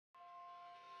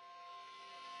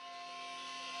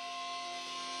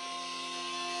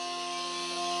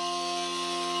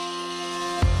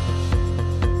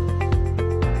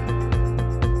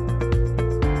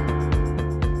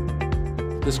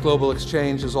This global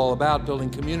exchange is all about building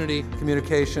community,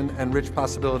 communication, and rich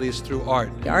possibilities through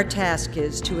art. Our task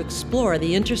is to explore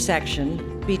the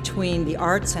intersection between the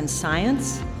arts and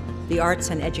science, the arts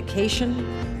and education,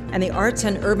 and the arts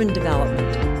and urban development.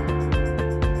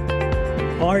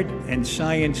 Art and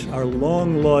science are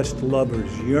long-lost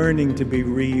lovers yearning to be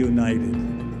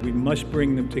reunited. We must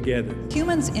bring them together.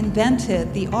 Humans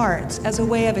invented the arts as a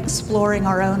way of exploring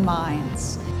our own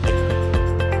minds.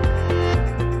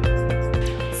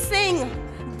 Sing,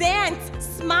 dance,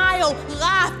 smile,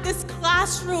 laugh. This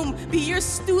classroom be your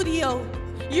studio,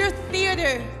 your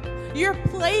theater, your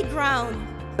playground.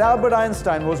 Albert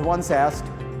Einstein was once asked,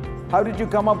 how did you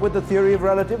come up with the theory of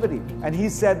relativity? And he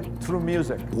said, through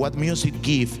music. What music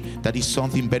gives that is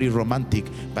something very romantic,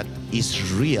 but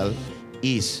is real,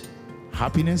 is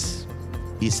happiness,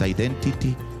 is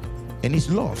identity, and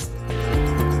is love.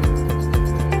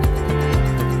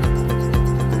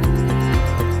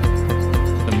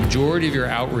 The majority of your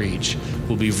outreach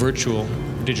will be virtual,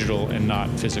 digital, and not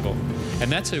physical. And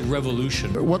that's a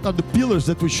revolution. What are the pillars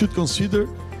that we should consider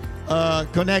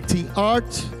connecting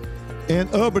art and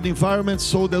urban environments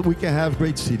so that we can have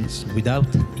great cities?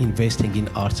 Without investing in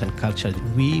arts and culture,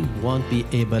 we won't be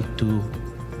able to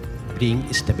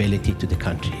bring stability to the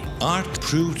country. Art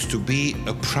proved to be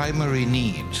a primary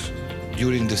need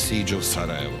during the siege of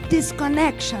Sarajevo. This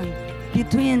connection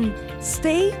between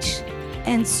stage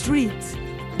and street,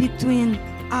 between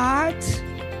art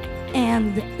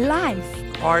and life.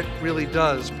 Art really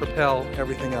does propel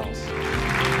everything else.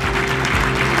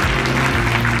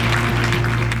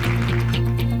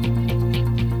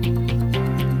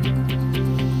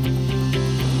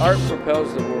 Art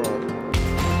propels the world.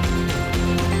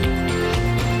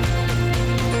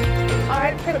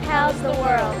 Art propels the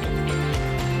world.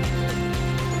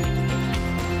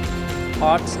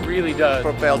 Art really does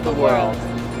propel the world.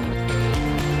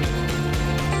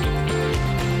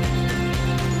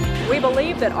 We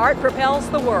believe that art propels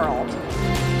the world.